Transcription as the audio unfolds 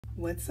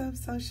What's up,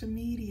 social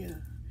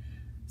media?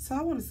 So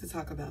I wanted to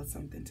talk about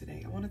something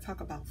today. I want to talk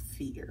about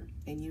fear.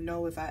 And you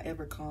know, if I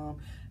ever come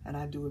and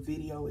I do a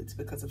video, it's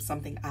because of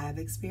something I've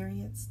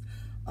experienced.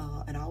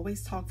 And I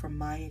always talk from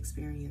my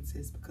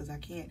experiences because I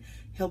can't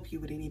help you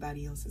with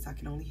anybody else's. I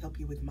can only help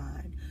you with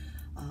mine.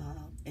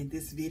 And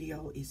this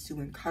video is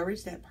to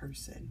encourage that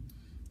person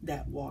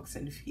that walks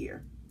in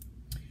fear.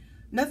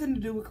 Nothing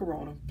to do with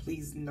Corona.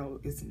 Please know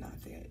it's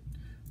not that.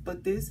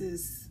 But this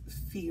is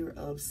fear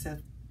of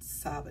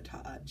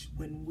self-sabotage.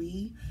 When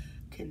we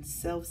can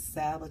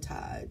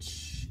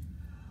self-sabotage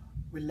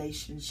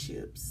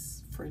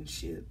relationships,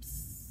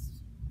 friendships,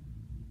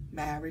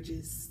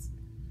 marriages,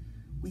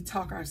 we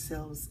talk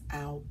ourselves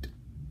out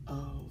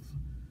of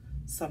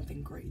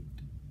something great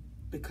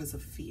because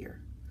of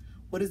fear.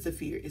 What is the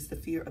fear? It's the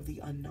fear of the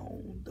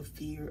unknown, the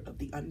fear of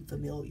the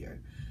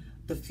unfamiliar,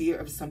 the fear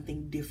of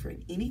something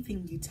different.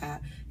 Anything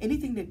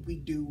that we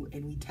do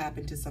and we tap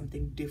into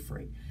something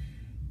different,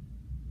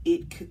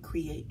 it could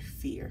create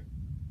fear.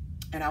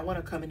 And I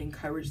want to come and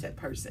encourage that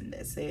person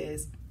that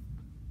says,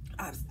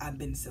 I've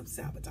been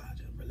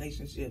self-sabotaging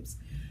relationships,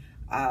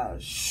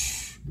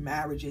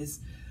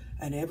 marriages,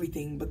 and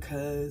everything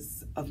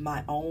because of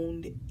my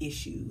own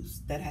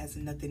issues that has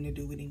nothing to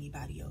do with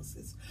anybody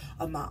else's,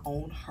 of my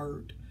own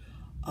hurt,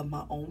 of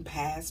my own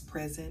past,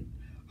 present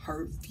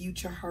hurt,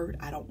 future hurt.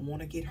 I don't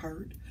want to get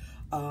hurt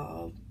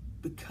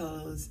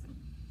because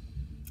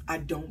I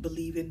don't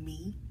believe in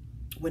me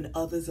when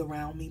others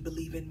around me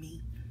believe in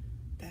me.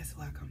 That's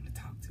who I come to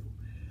talk to.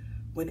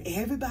 When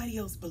everybody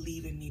else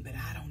believe in me, but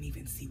I don't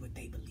even see what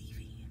they believe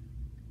in.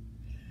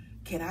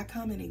 Can I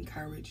come and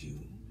encourage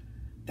you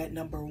that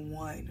number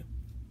one,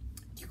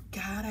 you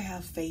gotta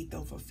have faith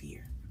over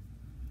fear.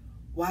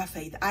 Why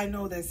faith? I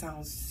know that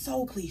sounds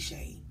so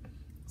cliche,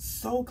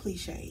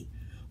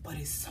 but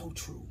it's so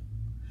true.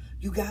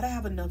 You gotta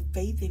have enough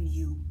faith in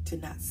you to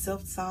not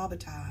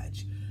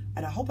self-sabotage,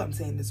 and I hope I'm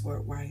saying this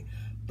word right,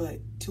 but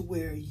to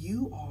where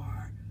you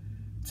are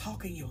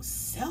talking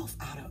yourself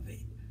out of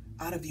it,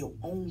 out of your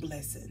own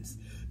blessings.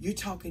 You're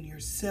talking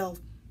yourself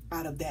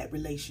out of that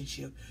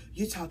relationship.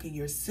 You're talking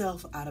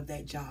yourself out of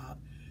that job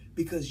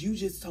because you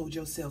just told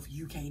yourself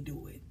you can't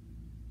do it.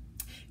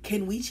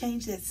 Can we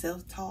change that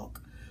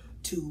self-talk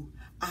to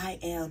I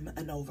am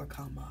an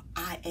overcomer.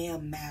 I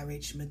am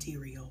marriage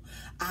material.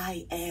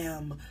 I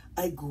am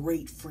a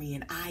great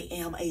friend. I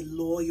am a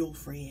loyal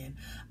friend.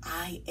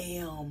 I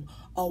am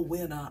a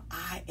winner.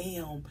 I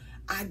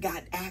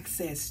got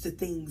access to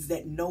things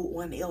that no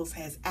one else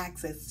has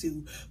access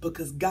to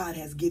because God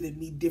has given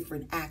me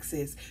different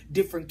access,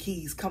 different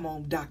keys. Come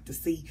on, Dr.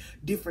 C.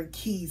 Different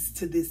keys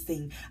to this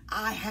thing.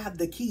 I have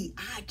the key.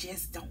 I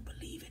just don't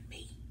believe in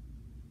me.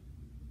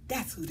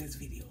 That's who this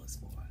video is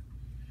for.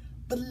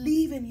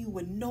 Believe in you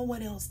when no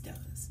one else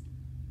does.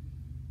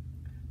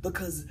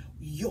 Because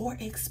your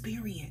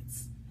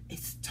experience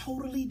is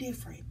totally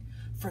different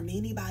from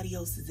anybody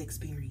else's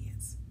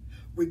experience.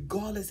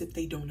 Regardless if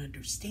they don't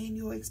understand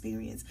your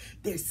experience,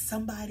 there's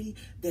somebody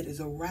that is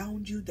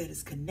around you, that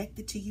is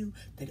connected to you,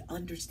 that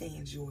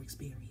understands your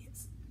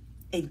experience.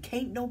 And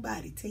can't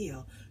nobody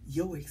tell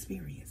your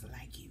experience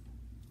like you.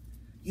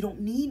 You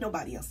don't need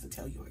nobody else to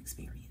tell your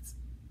experience.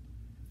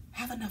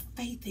 Have enough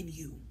faith in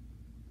you.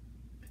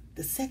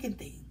 The second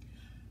thing,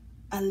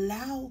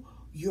 allow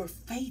your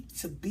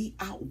faith to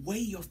outweigh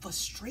your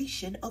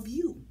frustration of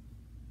you.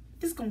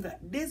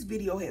 This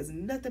video has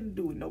nothing to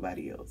do with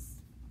nobody else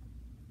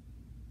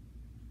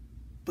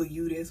but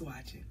you that's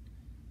watching.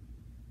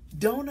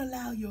 Don't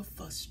allow your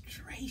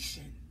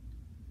frustration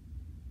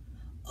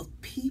of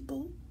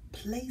people,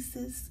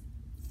 places,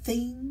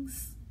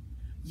 things,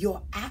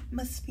 your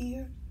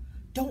atmosphere.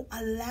 Don't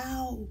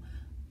allow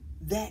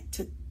that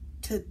to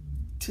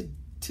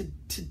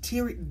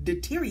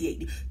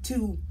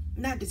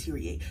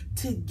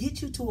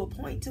get you to a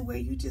point to where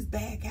you just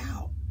back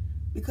out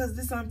because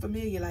this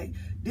unfamiliar, like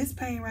this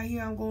pain right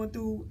here I'm going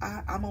through,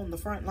 I'm on the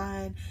front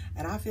line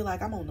and I feel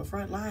like I'm on the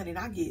front line and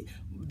I get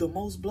the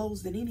most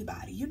blows than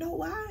anybody. You know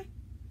why?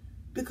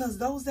 Because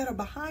those that are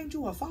behind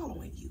you are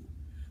following you,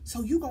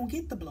 so you gonna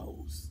get the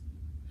blows.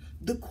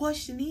 The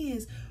question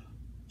is,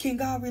 can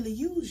God really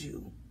use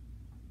you?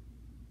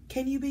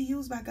 Can you be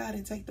used by God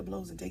and take the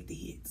blows and take the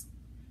hits?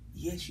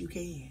 Yes, you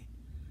can.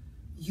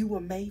 You were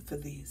made for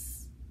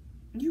this.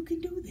 You can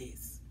do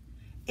this.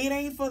 It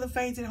ain't for the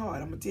faint at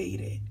heart. I'm going to tell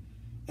you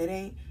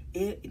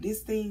that.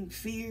 This thing,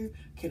 fear,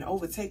 can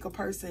overtake a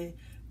person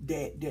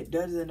that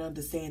doesn't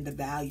understand the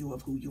value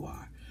of who you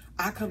are.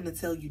 I come to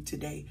tell you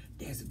today,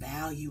 there's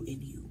value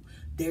in you.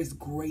 There's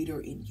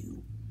greater in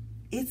you.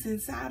 It's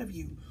inside of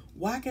you.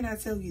 Why can I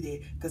tell you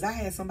that? Because I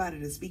had somebody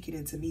to speak it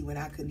into me when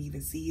I couldn't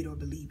even see it or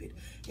believe it.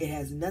 It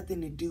has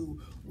nothing to do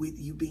with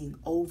you being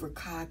over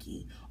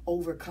cocky,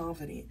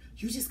 overconfident.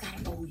 You just got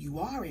to know who you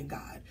are in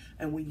God.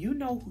 And when you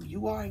know who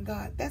you are in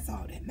God, that's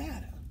all that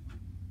matters.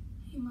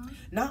 Hey, Mom.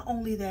 Not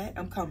only that,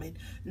 I'm coming.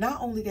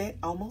 Not only that,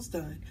 almost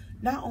done.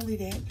 Not only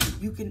that,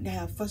 you can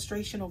have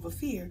frustration over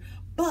fear,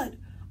 but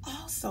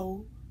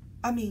also,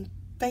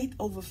 faith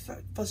over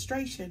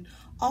frustration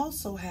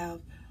also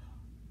have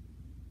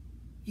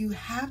You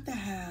have to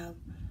have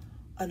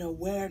an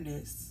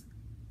awareness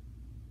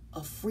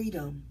of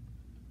freedom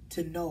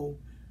to know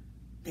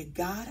that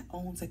God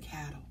owns a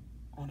cattle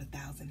on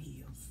 1,000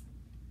 hills.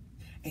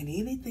 And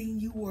anything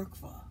you work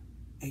for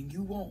and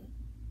you want,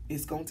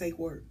 it's going to take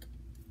work.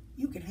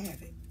 You can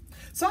have it.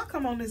 So I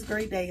come on this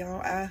great day,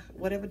 y'all.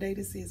 Whatever day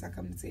this is, I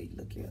come to tell you,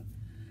 look here.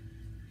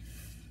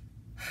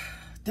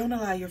 Don't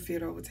allow your fear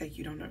to overtake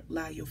you. Don't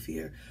allow your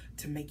fear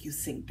to make you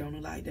sink. Don't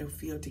allow your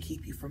fear to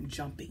keep you from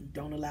jumping.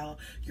 Don't allow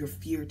your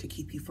fear to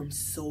keep you from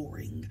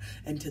soaring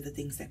into the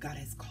things that God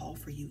has called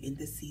for you in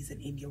this season,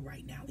 in your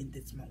right now, in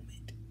this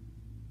moment.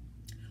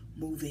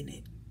 Move in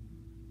it.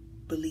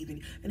 Believe in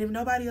you. And if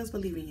nobody else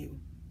believes in you,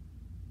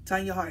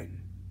 Tonya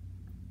Harden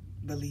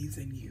believes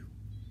in you.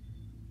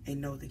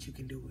 And know that you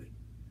can do it.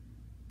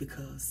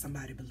 Because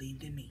somebody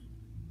believed in me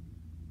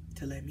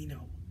to let me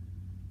know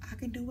I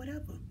can do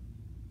whatever.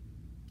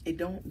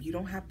 You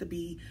don't have to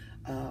be,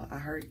 I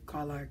heard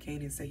Carla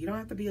Arcane say, you don't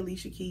have to be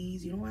Alicia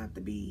Keys. You don't have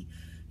to be,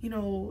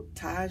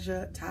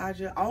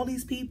 Taja, all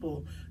these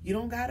people. You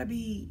don't got to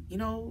be,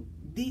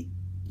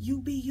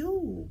 you be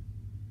you.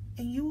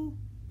 And you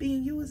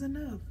being you is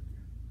enough.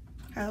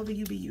 However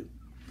you be you.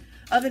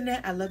 Other than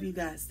that, I love you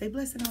guys. Stay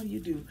blessed in all you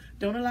do.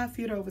 Don't allow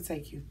fear to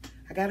overtake you.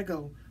 I got to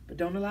go, but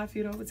don't allow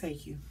fear to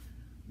overtake you.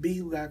 Be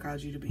who God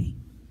called you to be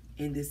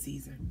in this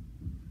season.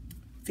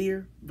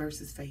 Fear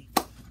versus faith.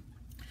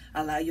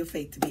 Allow your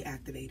faith to be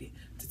activated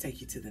to take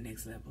you to the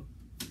next level.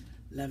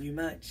 Love you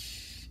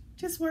much.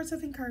 Just words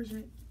of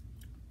encouragement.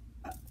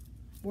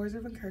 Words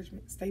of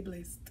encouragement. Stay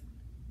blessed.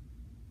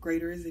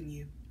 Greater is in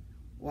you.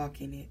 Walk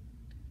in it.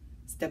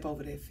 Step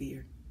over that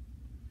fear.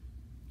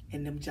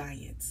 And them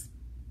giants.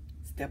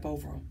 Step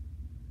over them.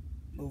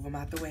 Move them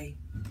out the way.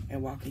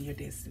 And walk in your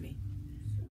destiny.